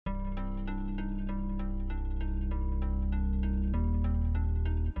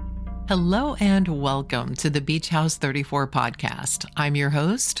Hello and welcome to the Beach House 34 podcast. I'm your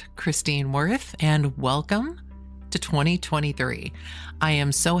host, Christine Worth, and welcome to 2023. I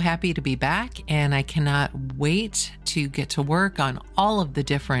am so happy to be back, and I cannot wait to get to work on all of the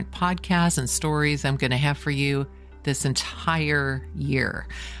different podcasts and stories I'm going to have for you this entire year.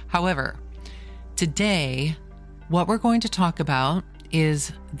 However, today, what we're going to talk about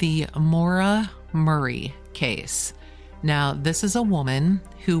is the Maura Murray case. Now, this is a woman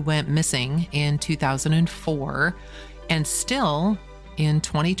who went missing in 2004 and still in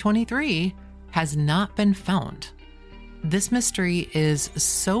 2023 has not been found. This mystery is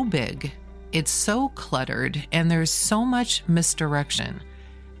so big, it's so cluttered, and there's so much misdirection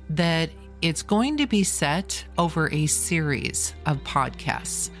that it's going to be set over a series of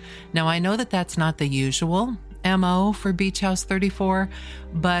podcasts. Now, I know that that's not the usual MO for Beach House 34,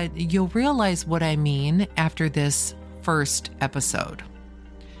 but you'll realize what I mean after this first episode.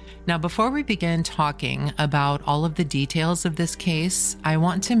 Now, before we begin talking about all of the details of this case, I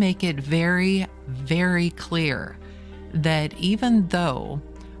want to make it very, very clear that even though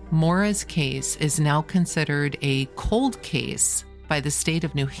Maura's case is now considered a cold case by the state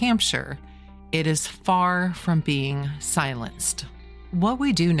of New Hampshire, it is far from being silenced. What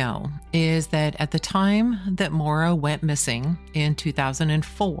we do know is that at the time that Maura went missing in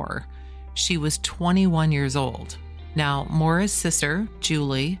 2004, she was 21 years old. Now, Maura's sister,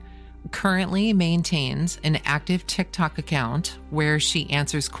 Julie, currently maintains an active TikTok account where she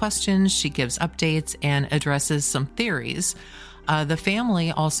answers questions, she gives updates, and addresses some theories. The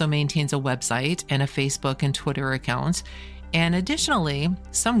family also maintains a website and a Facebook and Twitter account. And additionally,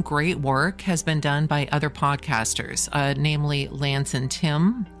 some great work has been done by other podcasters, namely Lance and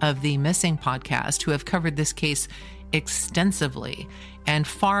Tim of the Missing podcast, who have covered this case extensively and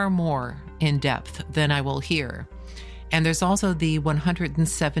far more in depth than I will here. And there's also the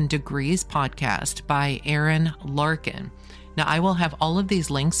 107 Degrees podcast by Aaron Larkin. Now, I will have all of these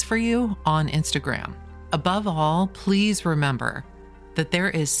links for you on Instagram. Above all, please remember that there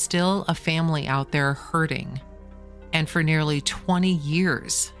is still a family out there hurting, and for nearly 20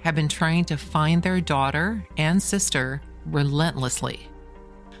 years have been trying to find their daughter and sister relentlessly.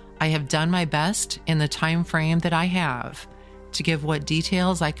 I have done my best in the time frame that I have to give what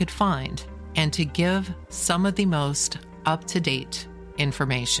details I could find and to give some of the most up-to-date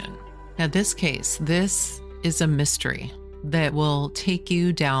information. Now, this case, this is a mystery that will take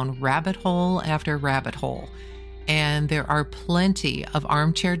you down rabbit hole after rabbit hole. And there are plenty of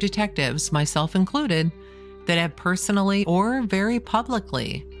armchair detectives, myself included, that have personally or very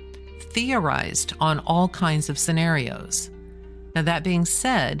publicly theorized on all kinds of scenarios. Now, that being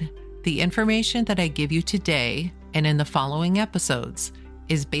said, the information that I give you today and in the following episodes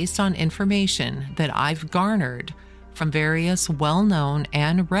is based on information that I've garnered from various well-known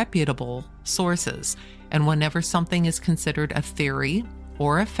and reputable sources. And whenever something is considered a theory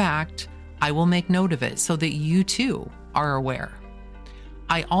or a fact, I will make note of it so that you too are aware.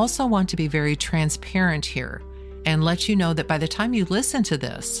 I also want to be very transparent here and let you know that by the time you listen to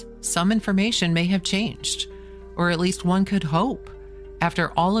this, some information may have changed, or at least one could hope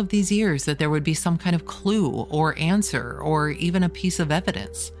after all of these years that there would be some kind of clue or answer or even a piece of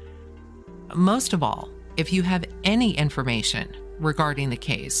evidence. Most of all, if you have any information regarding the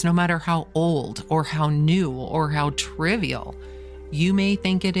case, no matter how old or how new or how trivial you may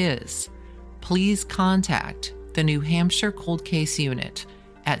think it is, please contact the New Hampshire Cold Case Unit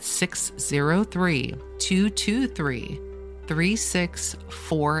at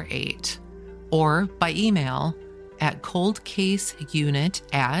 603-223-3648 or by email at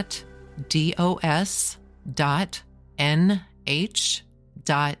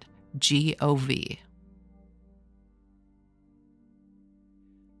coldcaseunit@dos.nh.gov.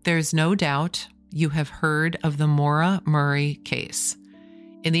 There's no doubt you have heard of the Maura Murray case.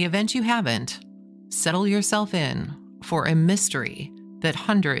 In the event you haven't, settle yourself in for a mystery that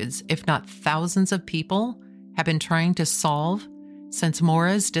hundreds, if not thousands of people have been trying to solve since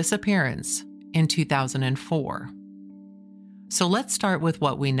Maura's disappearance in 2004. So let's start with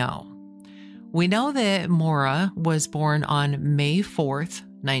what we know. We know that Maura was born on May 4th,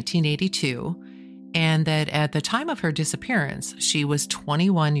 1982, and that at the time of her disappearance, she was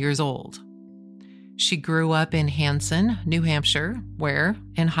 21 years old. She grew up in Hanson, New Hampshire, where,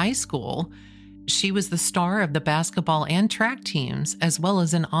 in high school, she was the star of the basketball and track teams, as well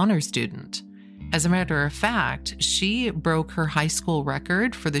as an honor student. As a matter of fact, she broke her high school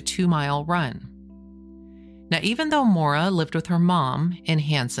record for the 2-mile run. Now, even though Maura lived with her mom in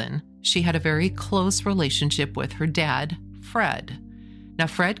Hanson, she had a very close relationship with her dad, Fred. Now,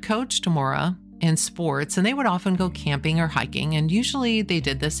 Fred coached Maura in sports, and they would often go camping or hiking, and usually they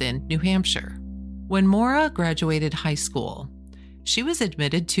did this in New Hampshire. When Maura graduated high school, she was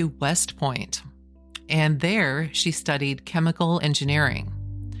admitted to West Point, and there she studied chemical engineering.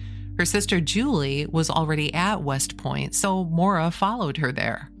 Her sister Julie was already at West Point, so Maura followed her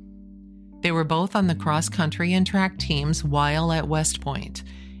there. They were both on the cross-country and track teams while at West Point,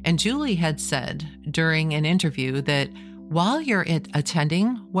 and Julie had said during an interview that while you're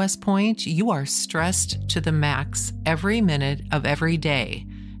attending West Point, you are stressed to the max every minute of every day,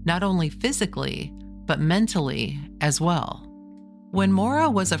 not only physically, but mentally as well. When Maura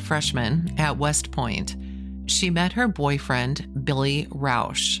was a freshman at West Point, she met her boyfriend, Billy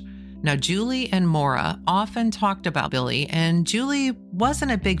Rausch. Now, Julie and Maura often talked about Billy, and Julie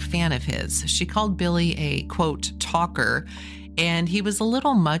wasn't a big fan of his. She called Billy a, quote, talker, and he was a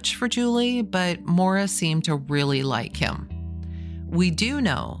little much for Julie, but Maura seemed to really like him. We do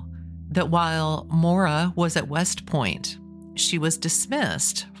know that while Maura was at West Point, she was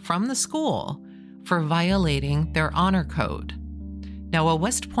dismissed from the school for violating their honor code. Now, a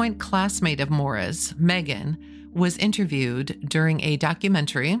West Point classmate of Maura's, Megan, was interviewed during a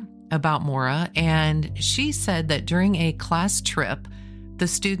documentary about Maura, and she said that during a class trip, the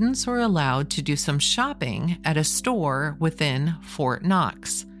students were allowed to do some shopping at a store within Fort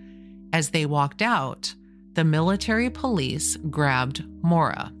Knox. As they walked out, the military police grabbed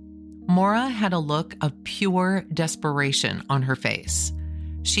Maura. Maura had a look of pure desperation on her face.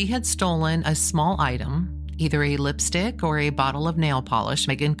 She had stolen a small item, either a lipstick or a bottle of nail polish.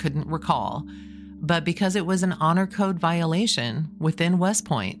 Megan couldn't recall, but because it was an honor code violation within West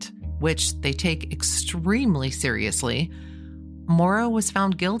Point, which they take extremely seriously, Maura was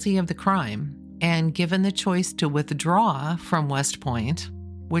found guilty of the crime and given the choice to withdraw from West Point,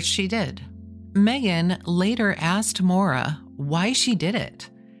 which she did. Megan later asked Maura why she did it,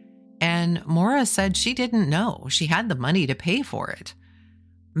 and Maura said she didn't know. She had the money to pay for it.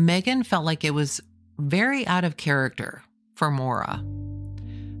 Megan felt like it was very out of character for Maura.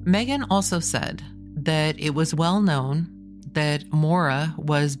 Megan also said that it was well known that Maura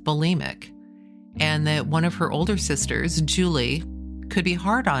was bulimic and that one of her older sisters, Julie, could be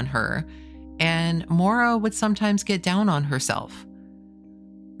hard on her, and Maura would sometimes get down on herself.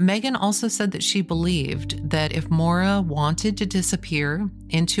 Megan also said that she believed that if Maura wanted to disappear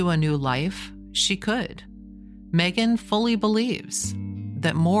into a new life, she could. Megan fully believes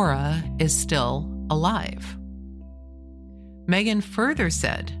that Maura is still alive. Megan further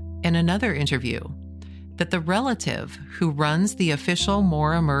said in another interview that the relative who runs the official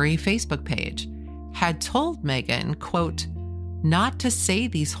Maura Murray Facebook page had told Megan, quote, not to say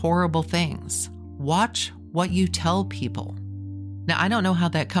these horrible things. Watch what you tell people. Now, I don't know how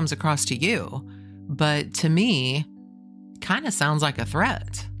that comes across to you, but to me, kind of sounds like a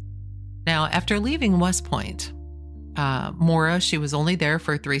threat. Now, after leaving West Point, Maura, she was only there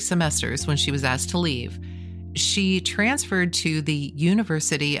for 3 semesters when she was asked to leave. She transferred to the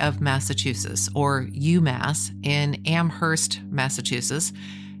University of Massachusetts, or UMass, in Amherst, Massachusetts,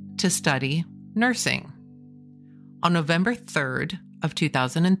 to study nursing. On November 3rd of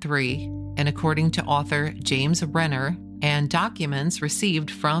 2003, and according to author James Renner and documents received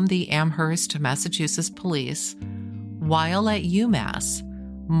from the Amherst, Massachusetts police, while at UMass,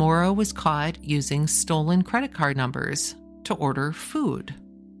 Maura was caught using stolen credit card numbers to order food.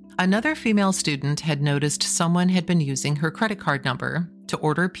 Another female student had noticed someone had been using her credit card number to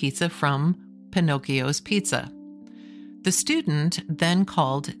order pizza from Pinocchio's Pizza. The student then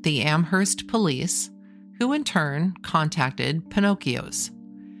called the Amherst police, who in turn contacted Pinocchio's.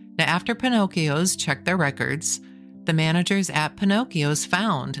 Now, after Pinocchio's checked their records, the managers at Pinocchio's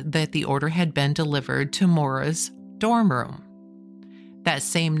found that the order had been delivered to Maura's dorm room. That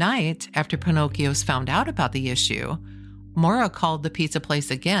same night, after Pinocchio's found out about the issue, Maura called the pizza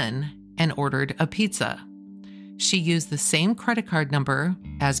place again and ordered a pizza. She used the same credit card number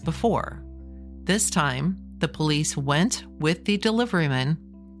as before. This time, the police went with the deliveryman,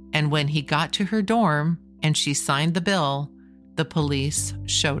 and when he got to her dorm and she signed the bill, the police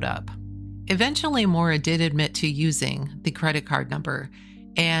showed up. Eventually, Maura did admit to using the credit card number,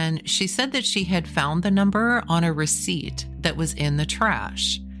 and she said that she had found the number on a receipt that was in the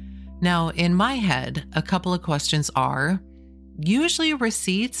trash. Now, in my head, a couple of questions are, usually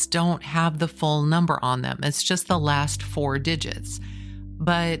receipts don't have the full number on them. It's just the last 4 digits.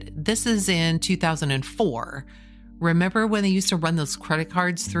 But this is in 2004. Remember when they used to run those credit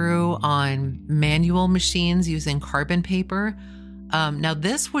cards through on manual machines using carbon paper? Now,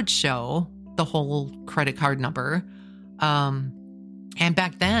 this would show the whole credit card number. And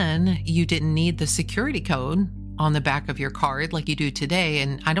back then, you didn't need the security code on the back of your card like you do today.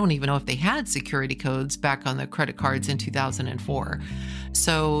 And I don't even know if they had security codes back on the credit cards in 2004.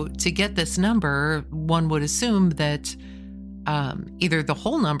 So to get this number, one would assume that either the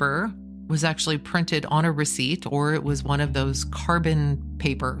whole number was actually printed on a receipt or it was one of those carbon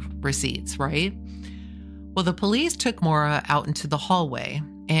paper receipts, right? Well, the police took Maura out into the hallway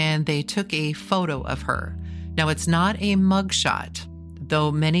and they took a photo of her. Now, it's not a mugshot,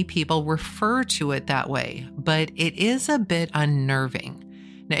 though many people refer to it that way, but it is a bit unnerving.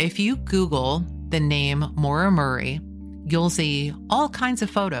 Now, if you Google the name Maura Murray, you'll see all kinds of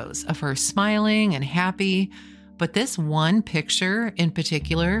photos of her smiling and happy, but this one picture in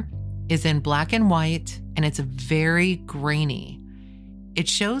particular is in black and white, and it's very grainy. It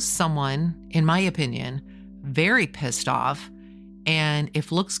shows someone, in my opinion, very pissed off, and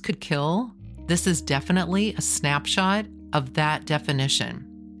if looks could kill, this is definitely a snapshot of that definition.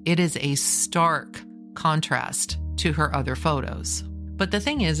 It is a stark contrast to her other photos. But the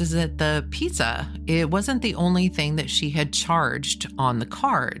thing is that the pizza, it wasn't the only thing that she had charged on the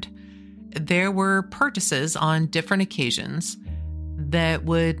card. There were purchases on different occasions that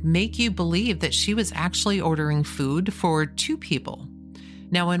would make you believe that she was actually ordering food for 2 people.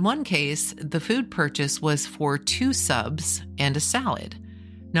 Now, in one case, the food purchase was for 2 subs and a salad.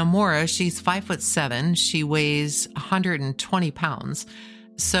 Now, Maura, she's 5'7", she weighs 120 pounds.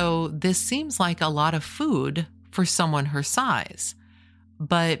 So this seems like a lot of food for someone her size.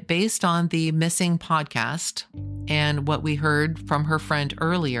 But based on the missing podcast and what we heard from her friend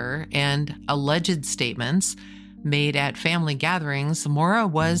earlier and alleged statements made at family gatherings, Maura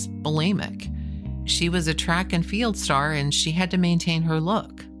was bulimic. She was a track and field star and she had to maintain her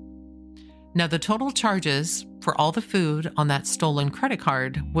look. Now, the total charges for all the food on that stolen credit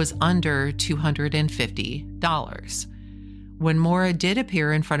card was under $250. When Maura did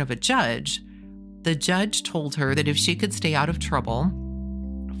appear in front of a judge, the judge told her that if she could stay out of trouble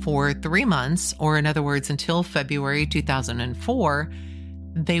for 3 months, or in other words, until February 2004,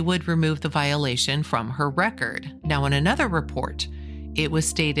 they would remove the violation from her record. Now, in another report, it was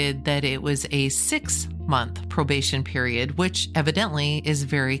stated that it was a 6-month probation period, which evidently is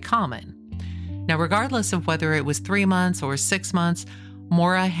very common. Now, regardless of whether it was 3 months or 6 months,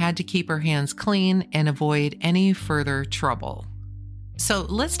 Maura had to keep her hands clean and avoid any further trouble. So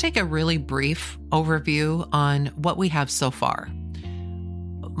let's take a really brief overview on what we have so far.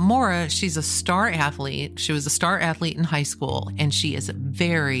 Maura, she's a star athlete. She was a star athlete in high school, and she is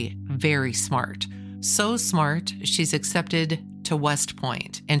very, very smart. So smart, she's accepted to West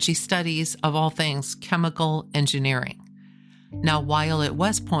Point, and she studies, of all things, chemical engineering. Now, while at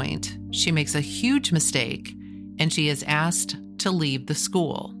West Point, she makes a huge mistake, and she is asked to leave the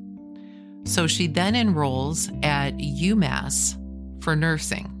school. So she then enrolls at UMass for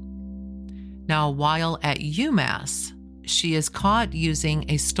nursing. Now, while at UMass, she is caught using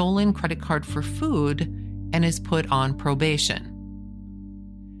a stolen credit card for food and is put on probation.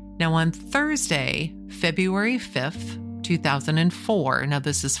 Now, on Thursday, February 5th, 2004, now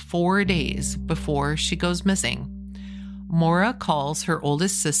this is 4 days before she goes missing, Maura calls her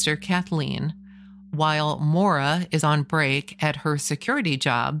oldest sister, Kathleen, while Maura is on break at her security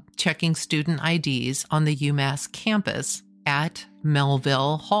job checking student IDs on the UMass campus at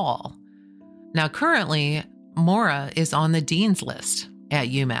Melville Hall. Now, currently, Maura is on the dean's list at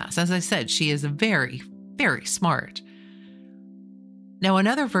UMass. As I said, she is very, very smart. Now,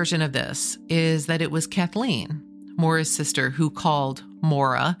 another version of this is that it was Kathleen, Maura's sister, who called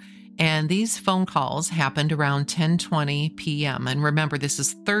Maura, and these phone calls happened around 10:20 p.m. And remember, this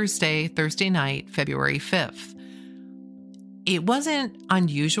is Thursday night, February 5th. It wasn't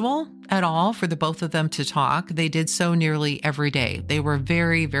unusual at all for the both of them to talk. They did so nearly every day. They were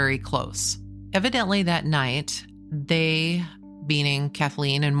very, very close. Evidently that night, they, meaning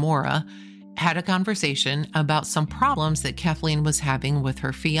Kathleen and Maura, had a conversation about some problems that Kathleen was having with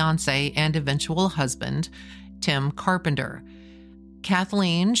her fiance and eventual husband, Tim Carpenter.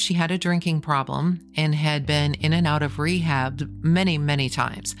 Kathleen, she had a drinking problem and had been in and out of rehab many, many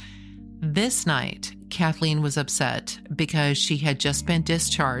times. This night, Kathleen was upset because she had just been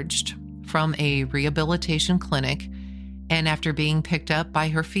discharged from a rehabilitation clinic, and after being picked up by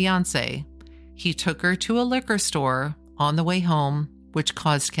her fiance, he took her to a liquor store on the way home, which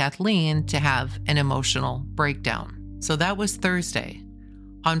caused Kathleen to have an emotional breakdown. So that was Thursday.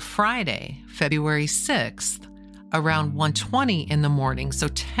 On Friday, February 6th, around 1:20 in the morning, so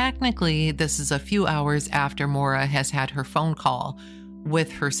technically this is a few hours after Maura has had her phone call with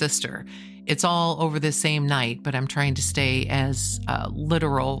her sister. It's all over the same night, but I'm trying to stay as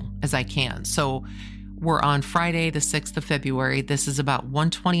literal as I can. So were on Friday, the 6th of February. This is about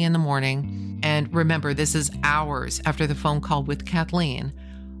 1:20 in the morning. And remember, this is hours after the phone call with Kathleen.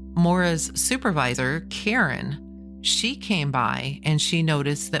 Maura's supervisor, Karen, she came by and she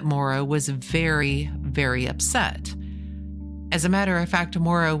noticed that Maura was very, very upset. As a matter of fact,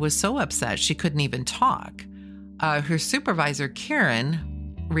 Maura was so upset she couldn't even talk. Her supervisor, Karen,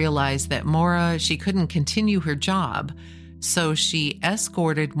 realized that Maura, she couldn't continue her job, so she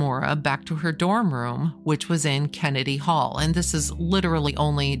escorted Maura back to her dorm room, which was in Kennedy Hall. And this is literally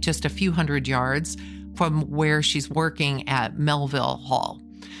only just a few hundred yards from where she's working at Melville Hall.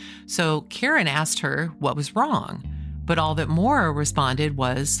 So Karen asked her what was wrong, but all that Maura responded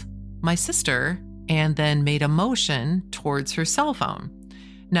was, "My sister," and then made a motion towards her cell phone.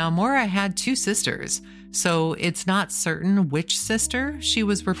 Now, Maura had two sisters, so it's not certain which sister she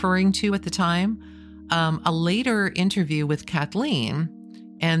was referring to at the time. A later interview with Kathleen,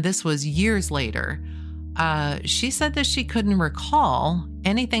 and this was years later, she said that she couldn't recall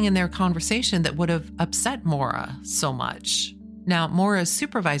anything in their conversation that would have upset Maura so much. Now, Maura's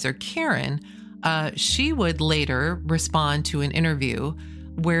supervisor, Karen, she would later respond to an interview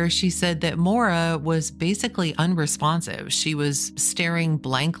where she said that Maura was basically unresponsive. She was staring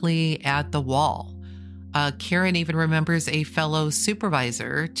blankly at the wall. Karen even remembers a fellow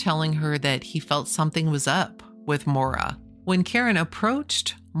supervisor telling her that he felt something was up with Maura. When Karen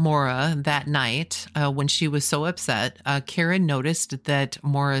approached Maura that night, when she was so upset, Karen noticed that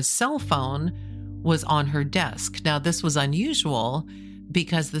Maura's cell phone was on her desk. Now, this was unusual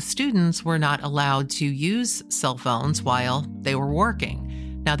because the students were not allowed to use cell phones while they were working.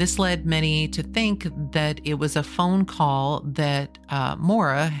 Now, this led many to think that it was a phone call that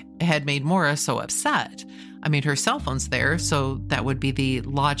Maura had made Maura so upset. I mean, her cell phone's there, so that would be the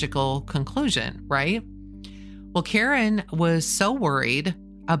logical conclusion, right? Well, Karen was so worried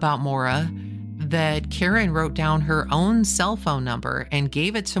about Maura that Karen wrote down her own cell phone number and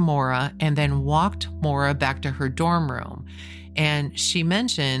gave it to Maura and then walked Maura back to her dorm room. And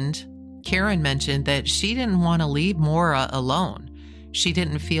Karen mentioned that she didn't want to leave Maura alone. She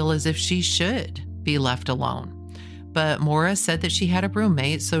didn't feel as if she should be left alone. But Maura said that she had a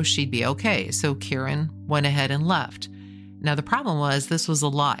roommate, so she'd be okay. So Karen went ahead and left. Now, the problem was this was a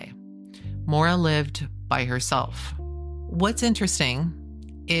lie. Maura lived by herself. What's interesting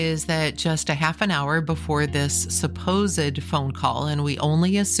is that just a half an hour before this supposed phone call, and we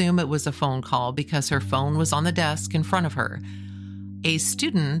only assume it was a phone call because her phone was on the desk in front of her, a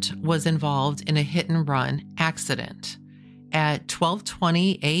student was involved in a hit-and-run accident. At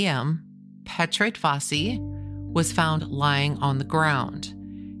 12:20 a.m., Petrit Vasi was found lying on the ground.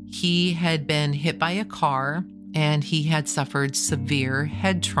 He had been hit by a car and he had suffered severe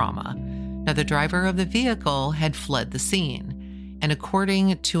head trauma. Now, the driver of the vehicle had fled the scene. And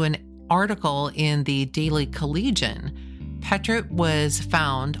according to an article in the Daily Collegian, Petrit was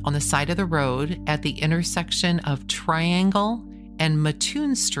found on the side of the road at the intersection of Triangle and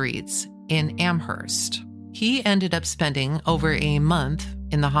Mattoon Streets in Amherst. He ended up spending over a month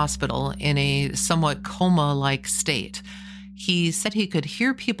in the hospital in a somewhat coma-like state. He said he could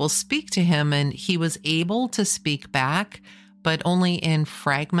hear people speak to him and he was able to speak back, but only in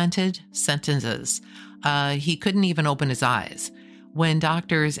fragmented sentences. He couldn't even open his eyes. When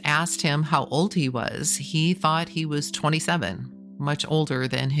doctors asked him how old he was, he thought he was 27, much older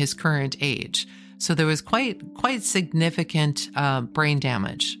than his current age. So there was quite significant brain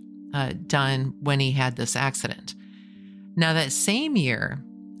damage done when he had this accident. Now, that same year,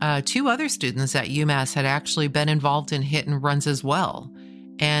 two other students at UMass had actually been involved in hit and runs as well,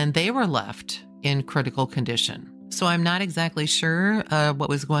 and they were left in critical condition. So I'm not exactly sure what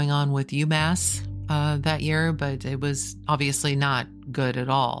was going on with UMass that year, but it was obviously not good at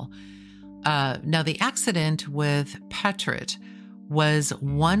all. Now, the accident with Petrit was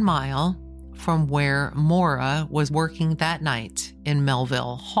 1 mile from where Maura was working that night in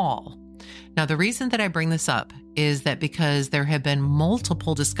Melville Hall. Now, the reason that I bring this up is that because there have been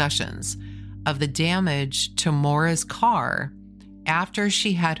multiple discussions of the damage to Maura's car after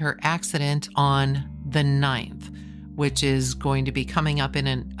she had her accident on the 9th, which is going to be coming up in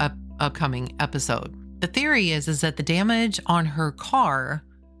an upcoming episode. The theory is that the damage on her car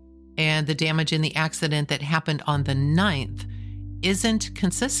and the damage in the accident that happened on the 9th isn't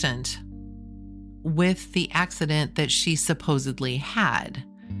consistent with the accident that she supposedly had.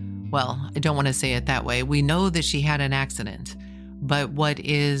 Well, I don't want to say it that way. We know that she had an accident, but what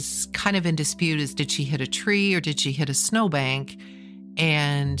is kind of in dispute is, did she hit a tree or did she hit a snowbank?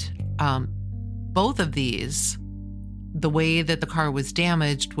 And both of these, the way that the car was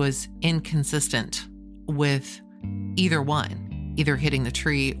damaged was inconsistent with either one. either hitting the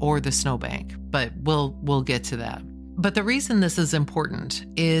tree or the snowbank, but we'll get to that. But the reason this is important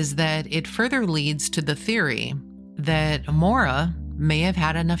is that it further leads to the theory that Maura may have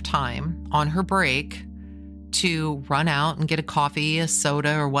had enough time on her break to run out and get a coffee, a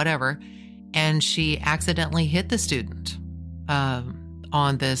soda, or whatever, and she accidentally hit the student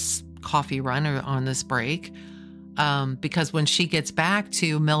on this coffee run or on this break, because when she gets back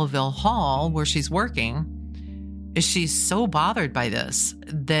to Melville Hall, where she's working, she's so bothered by this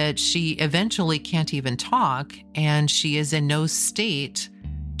that she eventually can't even talk, and she is in no state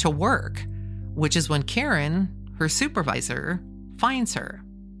to work, which is when Karen, her supervisor, finds her.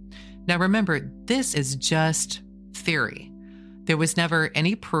 Now remember, this is just theory. There was never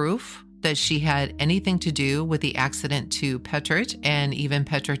any proof that she had anything to do with the accident to Petrett, and even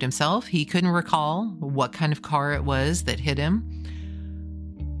Petrett himself, he couldn't recall what kind of car it was that hit him.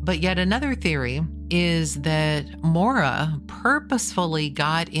 But yet another theory is that Maura purposefully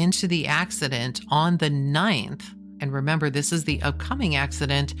got into the accident on the 9th, and remember, this is the upcoming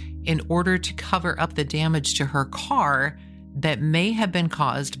accident, in order to cover up the damage to her car that may have been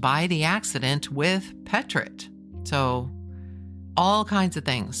caused by the accident with Petrett. So all kinds of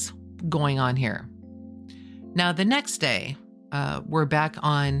things going on here. Now, the next day, we're back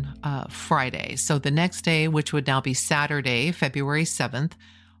on Friday. So the next day, which would now be Saturday, February 7th,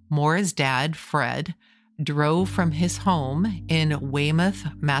 Maura's dad, Fred, drove from his home in Weymouth,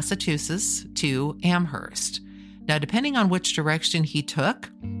 Massachusetts to Amherst. Now, depending on which direction he took,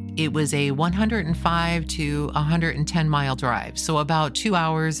 it was a 105 to 110 mile drive. So about 2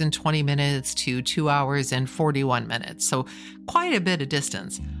 hours and 20 minutes to 2 hours and 41 minutes. So quite a bit of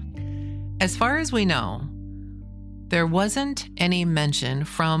distance. As far as we know, there wasn't any mention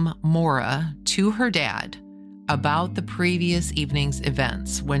from Maura to her dad about the previous evening's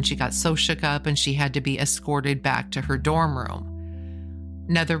events when she got so shook up and she had to be escorted back to her dorm room.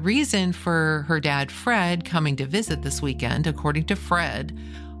 Now, the reason for her dad, Fred, coming to visit this weekend, according to Fred,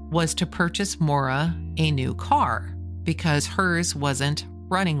 was to purchase Maura a new car because hers wasn't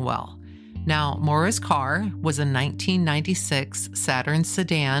running well. Now, Maura's car was a 1996 Saturn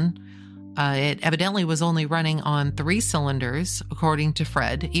sedan. It evidently was only running on 3 cylinders, according to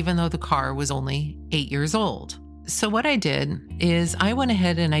Fred, even though the car was only 8 years old. So what I did is I went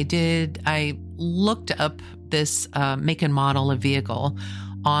ahead and I looked up this make and model of vehicle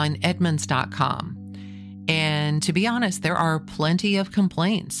on Edmunds.com. And to be honest, there are plenty of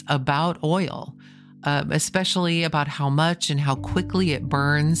complaints about oil, especially about how much and how quickly it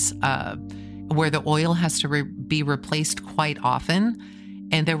burns, where the oil has to be replaced quite often.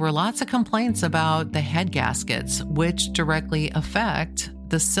 And there were lots of complaints about the head gaskets, which directly affect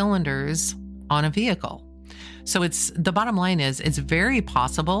the cylinders on a vehicle. So the bottom line is, it's very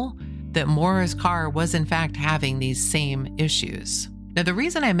possible that Maura's car was in fact having these same issues. Now, the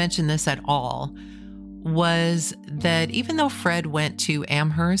reason I mention this at all was that even though Fred went to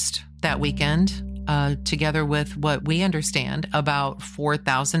Amherst that weekend, together with what we understand about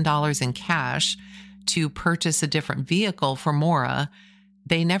 $4,000 in cash to purchase a different vehicle for Maura,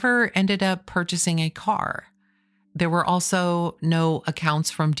 they never ended up purchasing a car. There were also no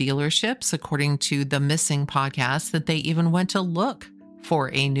accounts from dealerships, according to the Missing podcast, that they even went to look for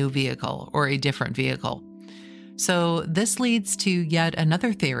a new vehicle or a different vehicle. So this leads to yet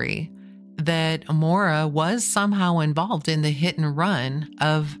another theory that Maura was somehow involved in the hit and run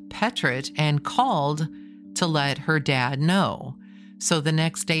of Petrett and called to let her dad know. So the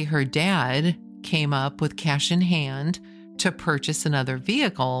next day, her dad came up with cash in hand to purchase another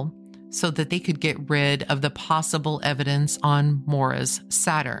vehicle so that they could get rid of the possible evidence on Maura's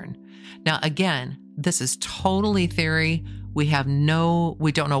Saturn. Now, again, this is totally theory. We don't know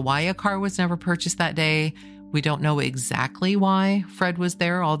why a car was never purchased that day. We don't know exactly why Fred was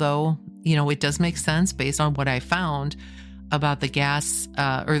there, although, it does make sense based on what I found about the gas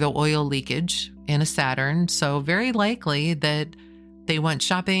or the oil leakage in a Saturn. So very likely that they went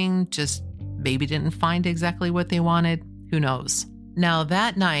shopping, just maybe didn't find exactly what they wanted. Who knows? Now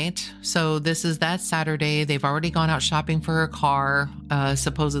that night, so this is that Saturday, they've already gone out shopping for her car,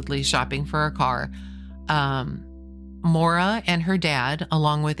 supposedly shopping for her car. Maura and her dad,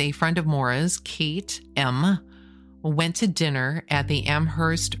 along with a friend of Maura's, Kate M., went to dinner at the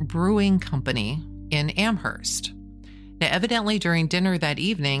Amherst Brewing Company in Amherst. Now, evidently during dinner that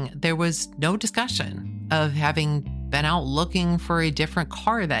evening, there was no discussion of having been out looking for a different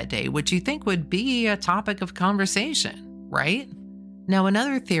car that day, which you think would be a topic of conversation, right? Now,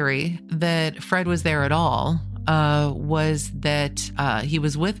 another theory that Fred was there at all was that he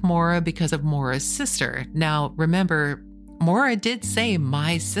was with Maura because of Maura's sister. Now, remember, Maura did say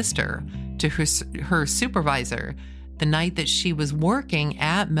 "my sister" to her supervisor the night that she was working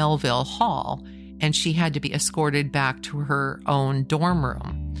at Melville Hall, and she had to be escorted back to her own dorm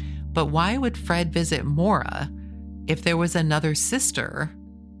room. But why would Fred visit Maura if there was another sister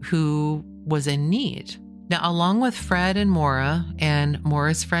who was in need? Now, along with Fred and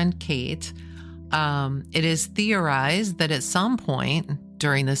Maura's friend Kate, it is theorized that at some point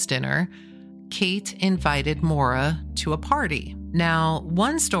during this dinner, Kate invited Maura to a party. Now,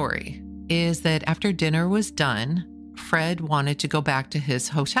 one story is that after dinner was done, Fred wanted to go back to his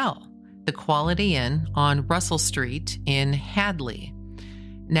hotel, the Quality Inn on Russell Street in Hadley.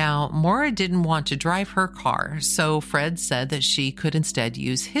 Now, Maura didn't want to drive her car, so Fred said that she could instead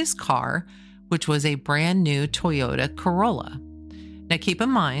use his car, which was a brand new Toyota Corolla. Now, keep in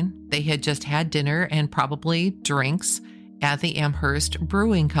mind, they had just had dinner and probably drinks at the Amherst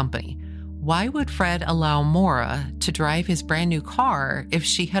Brewing Company. Why would Fred allow Maura to drive his brand new car if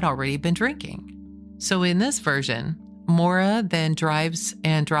she had already been drinking? So in this version, Maura then drives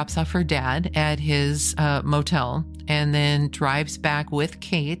and drops off her dad at his motel and then drives back with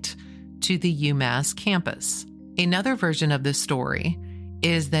Kate to the UMass campus. Another version of this story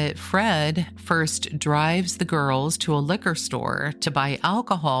is that Fred first drives the girls to a liquor store to buy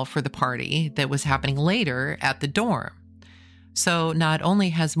alcohol for the party that was happening later at the dorm. So not only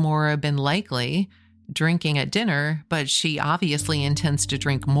has Maura been likely drinking at dinner, but she obviously intends to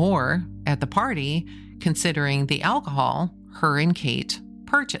drink more at the party, considering the alcohol her and Kate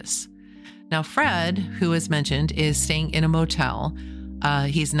purchase. Now, Fred, who is mentioned, is staying in a motel.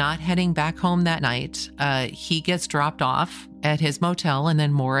 He's not heading back home that night. He gets dropped off at his motel, and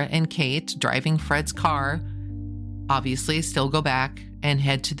then Maura and Kate, driving Fred's car, obviously still go back and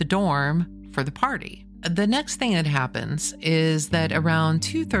head to the dorm for the party. The next thing that happens is that around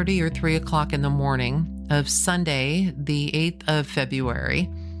 2:30 or 3 o'clock in the morning of Sunday, the 8th of February,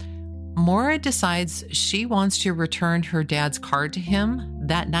 Maura decides she wants to return her dad's car to him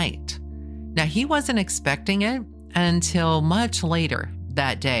that night. Now, he wasn't expecting it until much later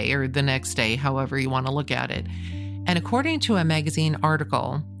that day, or the next day, however you want to look at it. And according to a magazine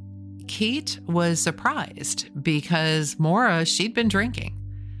article, Kate was surprised because Maura, she'd been drinking.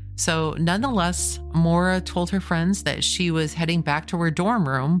 So nonetheless, Maura told her friends that she was heading back to her dorm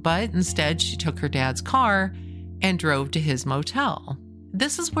room, but instead she took her dad's car and drove to his motel.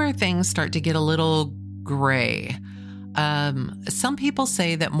 This is where things start to get a little gray. Some people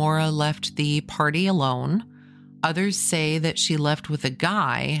say that Maura left the party alone. Others say that she left with a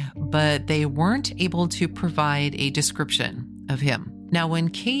guy, but they weren't able to provide a description of him. Now, when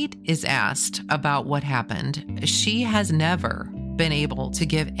Kate is asked about what happened, she has never been able to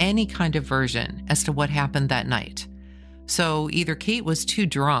give any kind of version as to what happened that night. So either Kate was too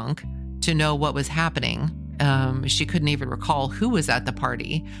drunk to know what was happening, she couldn't even recall who was at the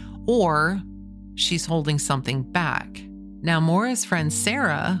party, or she's holding something back. Now, Maura's friend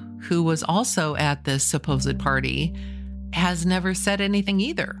Sarah, who was also at this supposed party, has never said anything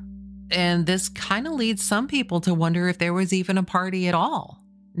either. And this kind of leads some people to wonder if there was even a party at all.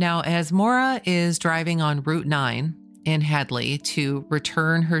 Now, as Maura is driving on Route 9 in Hadley to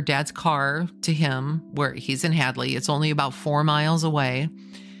return her dad's car to him, where he's in Hadley, it's only about 4 miles away,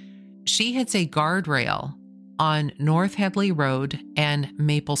 she hits a guardrail on North Hadley Road and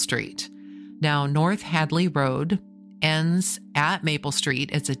Maple Street. Now, North Hadley Road ends at Maple Street.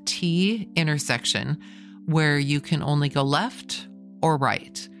 It's a T intersection where you can only go left or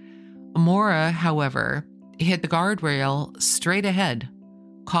right. Maura, however, hit the guardrail straight ahead,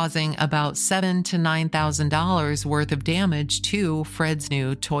 causing about $7,000 to $9,000 worth of damage to Fred's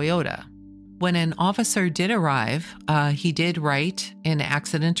new Toyota. When an officer did arrive, he did write an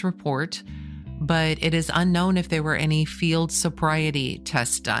accident report, but it is unknown if there were any field sobriety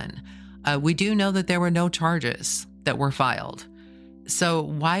tests done. We do know that there were no charges that were filed. So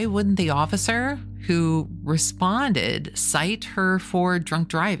why wouldn't the officer who responded cite her for drunk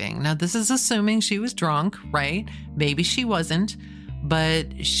driving? Now, this is assuming she was drunk, right? Maybe she wasn't,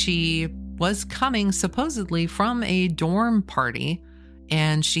 but she was coming supposedly from a dorm party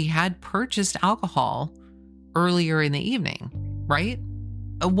and she had purchased alcohol earlier in the evening, right?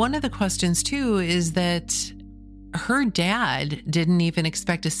 One of the questions too is that her dad didn't even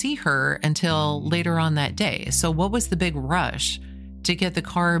expect to see her until later on that day. So what was the big rush to get the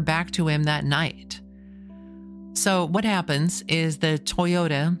car back to him that night? So what happens is the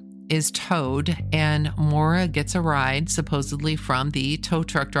Toyota is towed and Maura gets a ride supposedly from the tow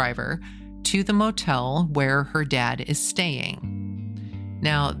truck driver to the motel where her dad is staying.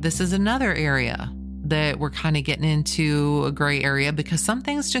 Now, this is another area that we're kind of getting into a gray area because some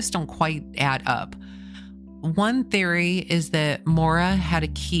things just don't quite add up. One theory is that Maura had a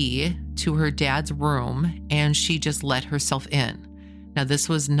key to her dad's room and she just let herself in. Now, this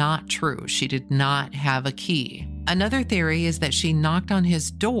was not true. She did not have a key. Another theory is that she knocked on his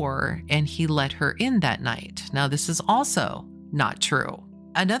door and he let her in that night. Now, this is also not true.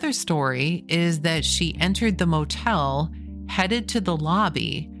 Another story is that she entered the motel, headed to the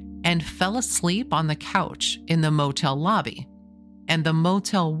lobby, and fell asleep on the couch in the motel lobby. And the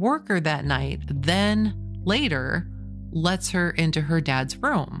motel worker that night then later lets her into her dad's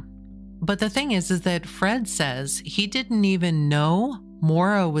room. But the thing is that Fred says he didn't even know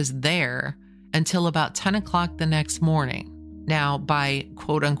Maura was there until about 10 o'clock the next morning. Now, by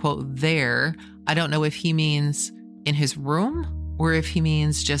quote unquote there, I don't know if he means in his room or if he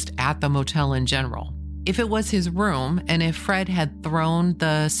means just at the motel in general. If it was his room and if Fred had thrown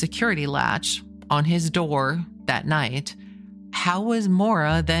the security latch on his door that night, how was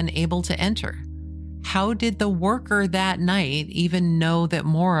Maura then able to enter? How did the worker that night even know that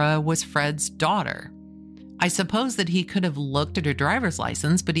Maura was Fred's daughter? I suppose that he could have looked at her driver's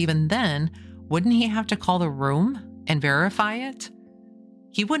license, but even then, wouldn't he have to call the room and verify it?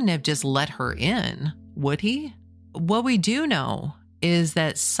 He wouldn't have just let her in, would he? What we do know is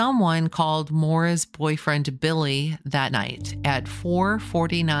that someone called Maura's boyfriend Billy that night at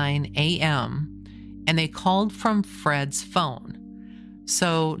 4:49 a.m., and they called from Fred's phone.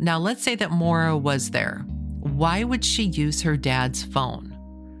 So now let's say that Maura was there. Why would she use her dad's phone?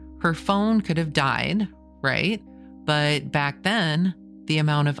 Her phone could have died, right? But back then, the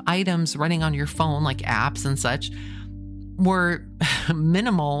amount of items running on your phone, like apps and such, were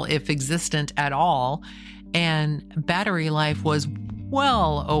minimal, if existent at all. And battery life was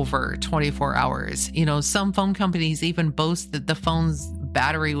well over 24 hours. Some phone companies even boast that the phone's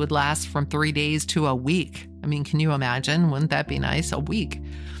battery would last from 3 days to a week. I mean, can you imagine? Wouldn't that be nice? A week.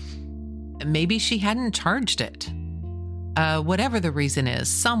 Maybe she hadn't charged it. Whatever the reason is,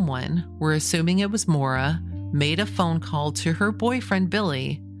 someone, we're assuming it was Maura, made a phone call to her boyfriend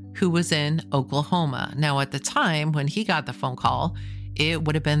Billy, who was in Oklahoma. Now, at the time when he got the phone call, it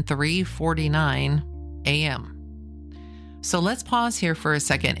would have been 3:49 a.m. So let's pause here for a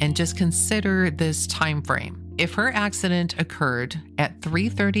second and just consider this time frame. If her accident occurred at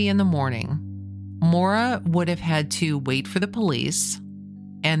 3:30 in the morning, Maura would have had to wait for the police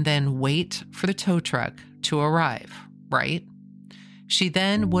and then wait for the tow truck to arrive, right? She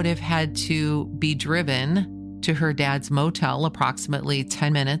then would have had to be driven to her dad's motel approximately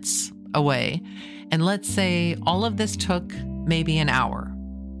 10 minutes away. And let's say all of this took maybe an hour.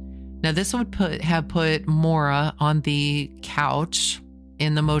 Now, this would have put Maura on the couch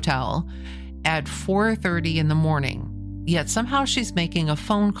in the motel at 4:30 in the morning. Yet somehow she's making a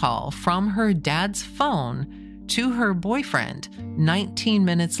phone call from her dad's phone to her boyfriend 19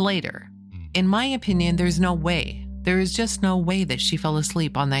 minutes later. In my opinion, there's no way. There is just no way that she fell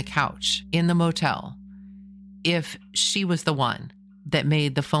asleep on that couch in the motel if she was the one that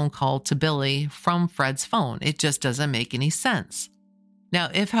made the phone call to Billy from Fred's phone. It just doesn't make any sense. Now,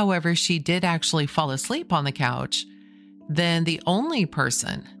 if, however, she did actually fall asleep on the couch, then the only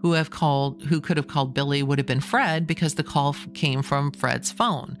person who could have called Billy would have been Fred, because the call came from Fred's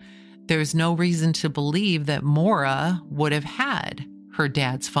phone. There's no reason to believe that Maura would have had her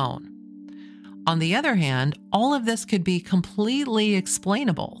dad's phone. On the other hand, all of this could be completely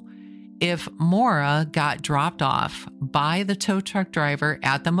explainable if Maura got dropped off by the tow truck driver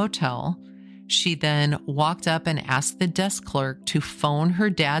at the motel. She then walked up and asked the desk clerk to phone her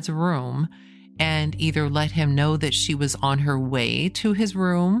dad's room and either let him know that she was on her way to his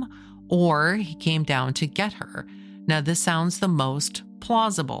room or he came down to get her. Now, this sounds the most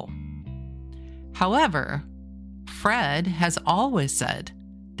plausible. However, Fred has always said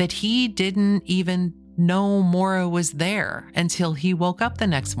that he didn't even know Maura was there until he woke up the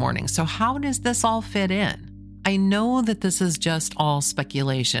next morning. So how does this all fit in? I know that this is just all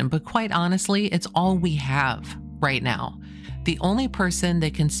speculation, but quite honestly, it's all we have right now. The only person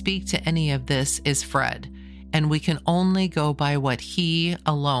that can speak to any of this is Fred, and we can only go by what he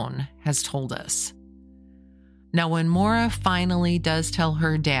alone has told us. Now, when Maura finally does tell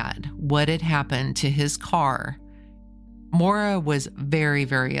her dad what had happened to his car, Maura was very,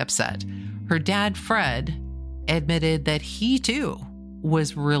 very upset. Her dad, Fred, admitted that he too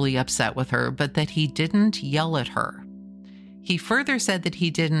was really upset with her, but that he didn't yell at her. He further said that he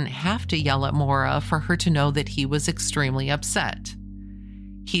didn't have to yell at Maura for her to know that he was extremely upset.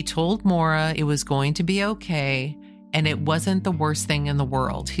 He told Maura it was going to be okay and it wasn't the worst thing in the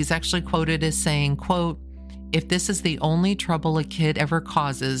world. He's actually quoted as saying, quote, "If this is the only trouble a kid ever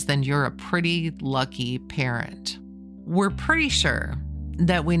causes, then you're a pretty lucky parent." We're pretty sure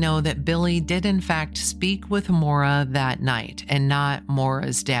that we know that Billy did in fact speak with Maura that night and not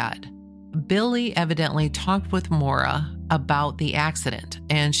Maura's dad. Billy evidently talked with Maura about the accident,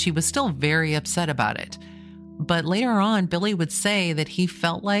 and she was still very upset about it. But later on, Billy would say that he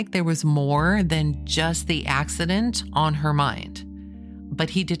felt like there was more than just the accident on her mind, but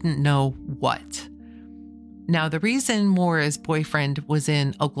he didn't know what. Now, the reason Maura's boyfriend was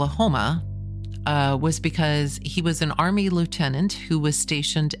in Oklahoma was because he was an Army lieutenant who was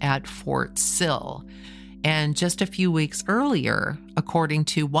stationed at Fort Sill. And just a few weeks earlier, according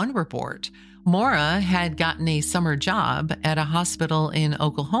to one report, Maura had gotten a summer job at a hospital in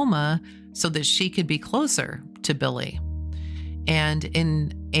Oklahoma so that she could be closer to Billy. And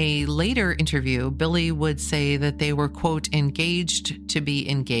in a later interview, Billy would say that they were, quote, engaged to be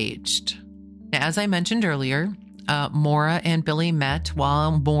engaged. As I mentioned earlier, Maura and Billy met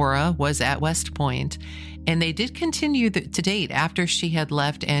while Maura was at West Point, and they did continue to date after she had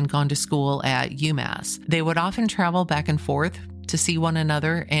left and gone to school at UMass. They would often travel back and forth to see one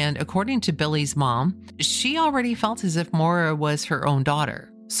another, and according to Billy's mom, she already felt as if Maura was her own daughter.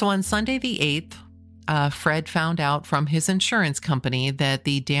 So on Sunday the 8th, Fred found out from his insurance company that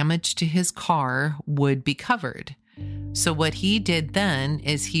the damage to his car would be covered. So what he did then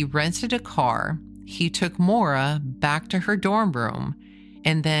is he rented a car, he took Maura back to her dorm room,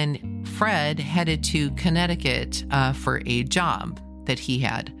 and then Fred headed to Connecticut for a job that he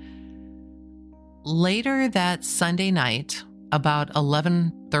had. Later that Sunday night, about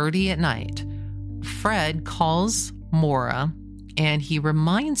 11:30 at night, Fred calls Maura and he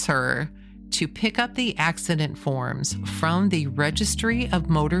reminds her to pick up the accident forms from the Registry of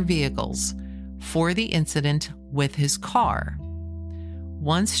Motor Vehicles for the incident with his car.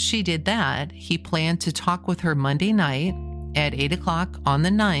 Once she did that, he planned to talk with her Monday night at 8 o'clock on the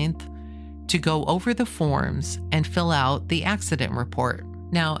 9th to go over the forms and fill out the accident report.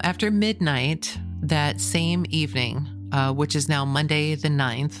 Now, after midnight that same evening, which is now Monday the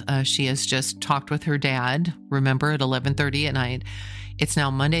 9th, she has just talked with her dad, remember, at 11:30 at night. It's now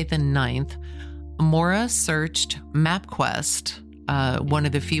Monday the 9th. Maura searched MapQuest, one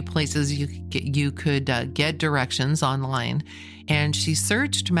of the few places you could get directions online, and she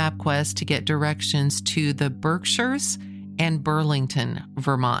searched MapQuest to get directions to the Berkshires and Burlington,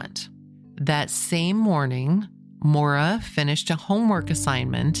 Vermont. That same morning, Maura finished a homework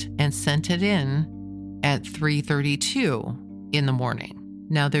assignment and sent it in at 3:32 in the morning.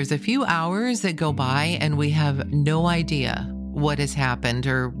 Now, there's a few hours that go by and we have no idea what has happened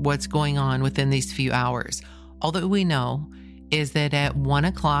or what's going on within these few hours. All that we know is that at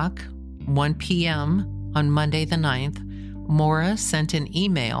 1 p.m. on Monday the 9th, Maura sent an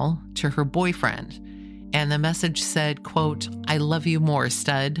email to her boyfriend, and the message said, quote, "I love you more,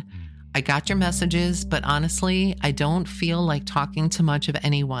 stud. I got your messages, but honestly, I don't feel like talking to much of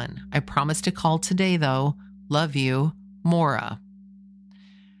anyone. I promise to call today, though. Love you, Maura."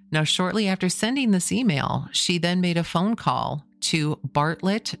 Now, shortly after sending this email, she then made a phone call to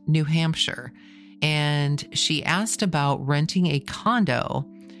Bartlett, New Hampshire, and she asked about renting a condo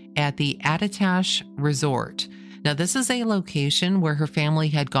at the Attitash Resort. Now, this is a location where her family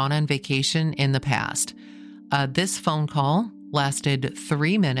had gone on vacation in the past. This phone call lasted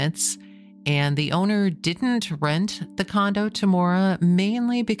 3 minutes, and the owner didn't rent the condo to Maura,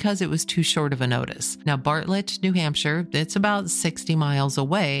 mainly because it was too short of a notice. Now, Bartlett, New Hampshire, it's about 60 miles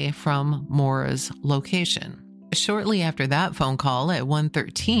away from Maura's location. Shortly after that phone call at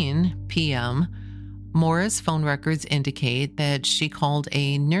 1:13 p.m., Maura's phone records indicate that she called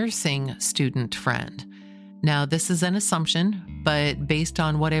a nursing student friend. Now, this is an assumption, but based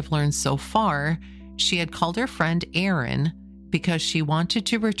on what I've learned so far, she had called her friend Erin because she wanted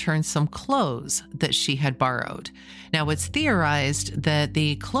to return some clothes that she had borrowed. Now, it's theorized that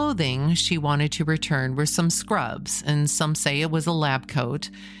the clothing she wanted to return were some scrubs, and some say it was a lab coat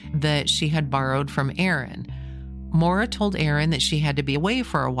that she had borrowed from Erin. Maura told Erin that she had to be away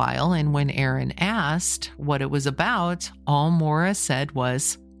for a while, and when Erin asked what it was about, all Maura said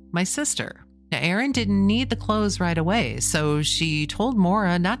was, "My sister." Now, Erin didn't need the clothes right away, so she told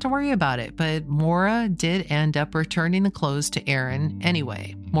Maura not to worry about it, but Maura did end up returning the clothes to Erin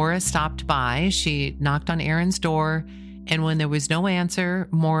anyway. Maura stopped by, she knocked on Erin's door, and when there was no answer,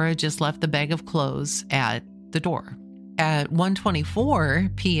 Maura just left the bag of clothes at the door. At 1:24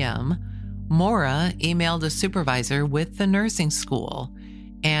 p.m., Maura emailed a supervisor with the nursing school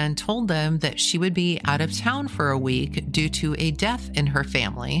and told them that she would be out of town for a week due to a death in her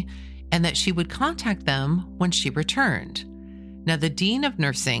family, and that she would contact them when she returned. Now, the dean of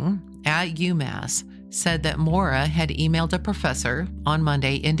nursing at UMass said that Maura had emailed a professor on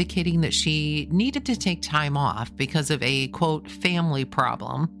Monday indicating that she needed to take time off because of a, quote, family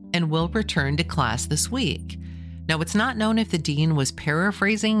problem and will return to class this week. Now, it's not known if the dean was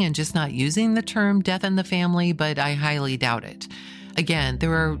paraphrasing and just not using the term death in the family, but I highly doubt it. Again,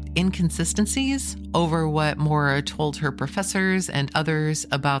 there are inconsistencies over what Maura told her professors and others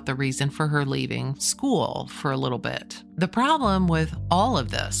about the reason for her leaving school for a little bit. The problem with all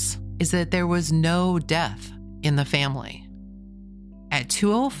of this is that there was no death in the family. At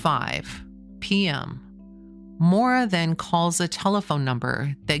 2:05 p.m., Maura then calls a telephone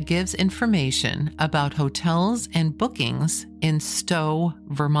number that gives information about hotels and bookings in Stowe,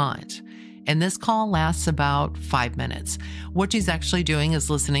 Vermont. And this call lasts about 5 minutes. What she's actually doing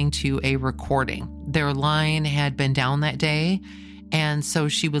is listening to a recording. Their line had been down that day, and so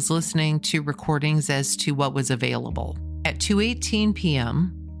she was listening to recordings as to what was available. At 2:18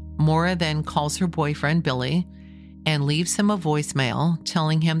 p.m., Maura then calls her boyfriend, Billy, and leaves him a voicemail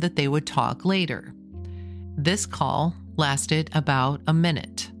telling him that they would talk later. This call lasted about a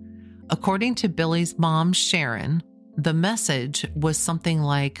minute. According to Billy's mom, Sharon, the message was something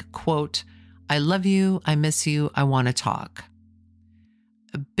like, quote, "I love you, I miss you, I want to talk."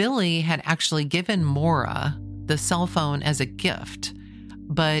 Billy had actually given Maura the cell phone as a gift,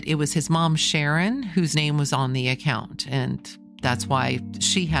 but it was his mom, Sharon, whose name was on the account, and that's why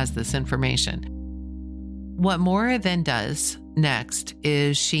she has this information. What Maura then does next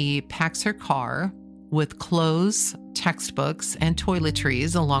is she packs her car with clothes, textbooks, and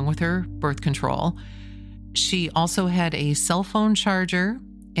toiletries, along with her birth control. She also had a cell phone charger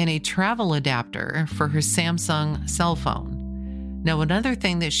and a travel adapter for her Samsung cell phone. Now, another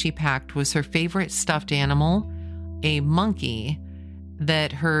thing that she packed was her favorite stuffed animal, a monkey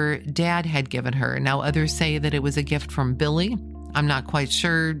that her dad had given her. Now, others say that it was a gift from Billy. I'm not quite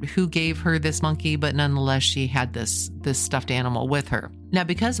sure who gave her this monkey, but nonetheless, she had this stuffed animal with her. Now,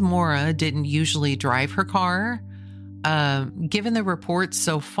 because Maura didn't usually drive her car, given the reports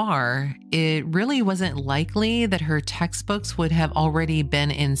so far, it really wasn't likely that her textbooks would have already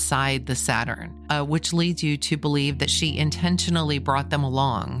been inside the Saturn, which leads you to believe that she intentionally brought them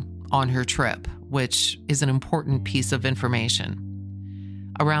along on her trip, which is an important piece of information.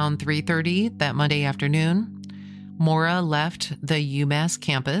 Around 3:30 that Monday afternoon, Maura left the UMass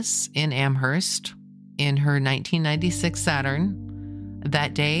campus in Amherst in her 1996 Saturn.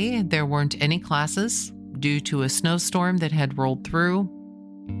 That day, there weren't any classes due to a snowstorm that had rolled through,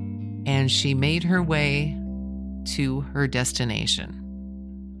 and she made her way to her destination.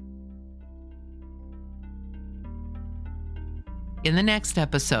 In the next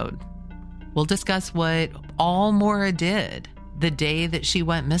episode, we'll discuss what all Maura did the day that she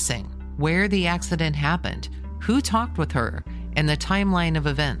went missing, where the accident happened, who talked with her, and the timeline of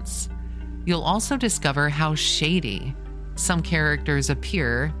events. You'll also discover how shady some characters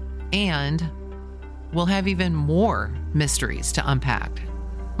appear, and we'll have even more mysteries to unpack.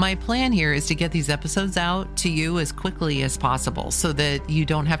 My plan here is to get these episodes out to you as quickly as possible so that you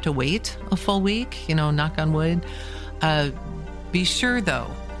don't have to wait a full week, knock on wood. Be sure,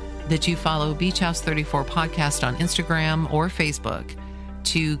 though, that you follow Beach House 34 Podcast on Instagram or Facebook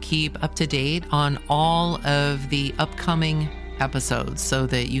to keep up to date on all of the upcoming episodes so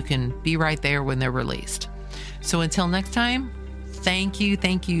that you can be right there when they're released. So until next time, thank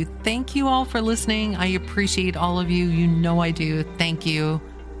you all for listening. I appreciate all of you. You know I do. Thank you.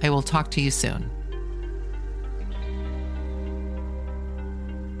 I will talk to you soon.